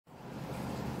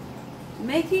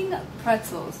Making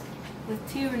pretzels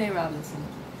with T. Renee Robinson.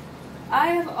 I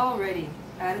have already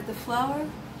added the flour,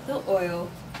 the oil,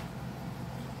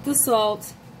 the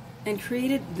salt, and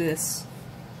created this.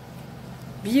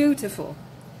 Beautiful.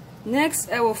 Next,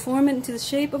 I will form it into the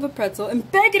shape of a pretzel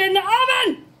and bake it in the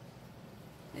oven!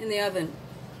 In the oven.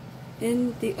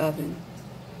 In the oven.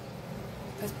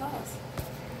 Press pause.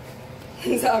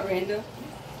 Is that random?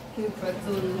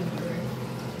 Pretzel in the oven.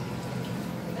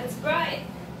 That's Sprite.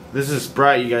 This is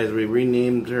Sprite, you guys. We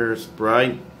renamed her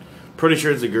Sprite. Pretty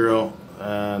sure it's a girl.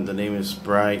 The name is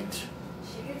Sprite.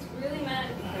 She gets really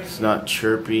mad at her. It's not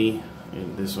chirpy.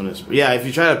 This one is. Yeah, if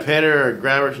you try to pet her or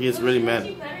grab her, she gets really mad.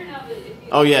 You pet her now, but if you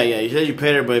oh yeah, yeah. You said you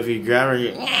pet her, but if you grab her,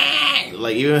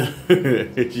 like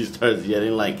even she starts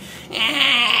yelling like.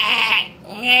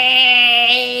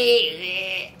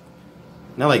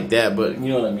 Not like that, but you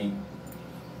know what I mean.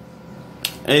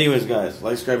 Anyways, guys,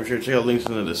 like, subscribe, and share. Check out links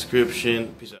in the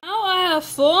description. Peace out. Now I have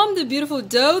formed the beautiful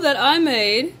dough that I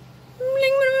made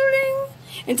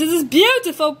into this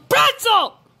beautiful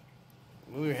pretzel.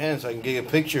 Move your hand so I can get a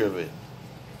picture of it.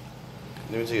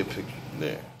 Let me take a picture.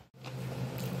 There.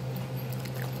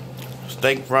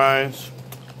 Steak fries.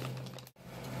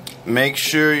 Make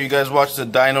sure you guys watch the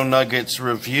Dino Nuggets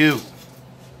review.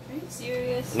 Are you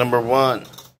serious? Number 1.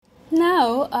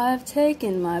 Now I've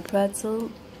taken my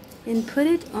pretzel and put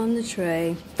it on the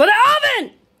tray for the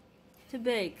oven to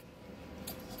bake.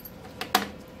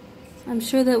 I'm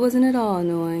sure that wasn't at all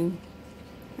annoying.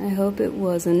 I hope it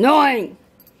was annoying.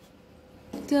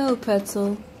 Go,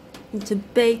 pretzel, into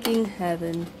baking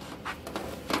heaven.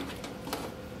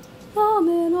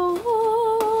 Amen.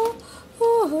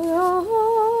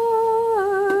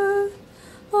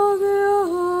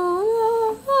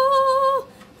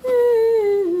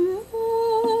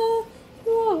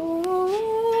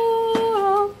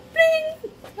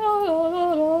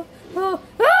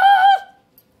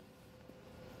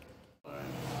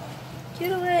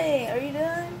 Get away. Are you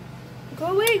done? Go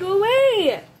away, go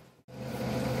away.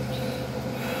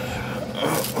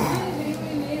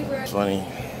 Funny.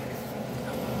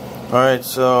 Alright,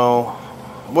 so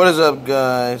what is up,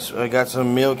 guys? I got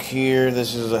some milk here.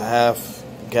 This is a half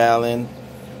gallon.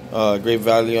 Great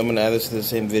value. I'm gonna add this to the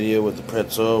same video with the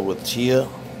pretzel with chia.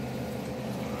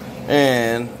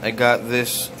 And I got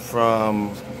this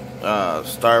from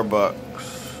Starbucks.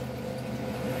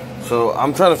 So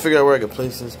I'm trying to figure out where I can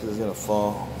place this because it's gonna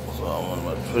fall. So I'm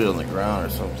gonna put it on the ground or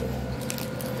something.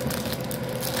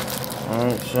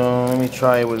 Alright, so let me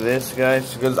try it with this,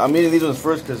 guys. Because I'm eating these ones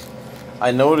first because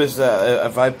I noticed that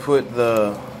if I put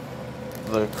the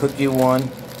cookie one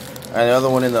and the other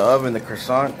one in the oven, the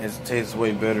croissant, it tastes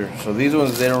way better. So these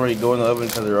ones, they don't really go in the oven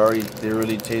because they're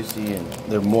really tasty and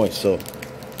they're moist. So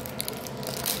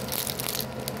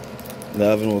the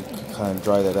oven will kind of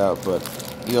dry that out. But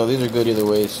you know, these are good either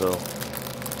way. So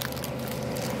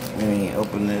let me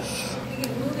open this. You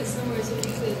can move it somewhere so you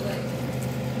could like.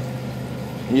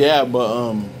 Yeah, but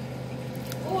Oh,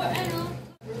 I know.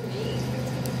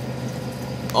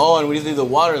 oh, and we just leave the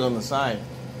waters on the side.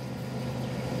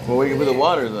 Well, where you put the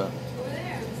water though? Over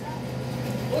there on the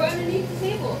side. Or underneath the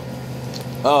table.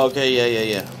 Oh, okay, yeah.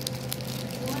 You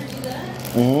want to do that?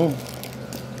 Mm-hmm.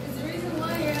 Because the reason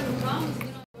why you're having problems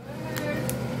is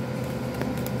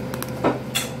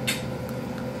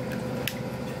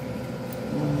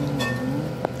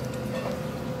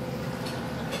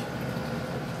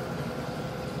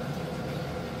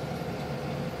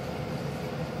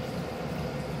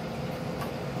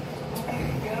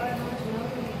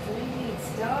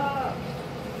stop.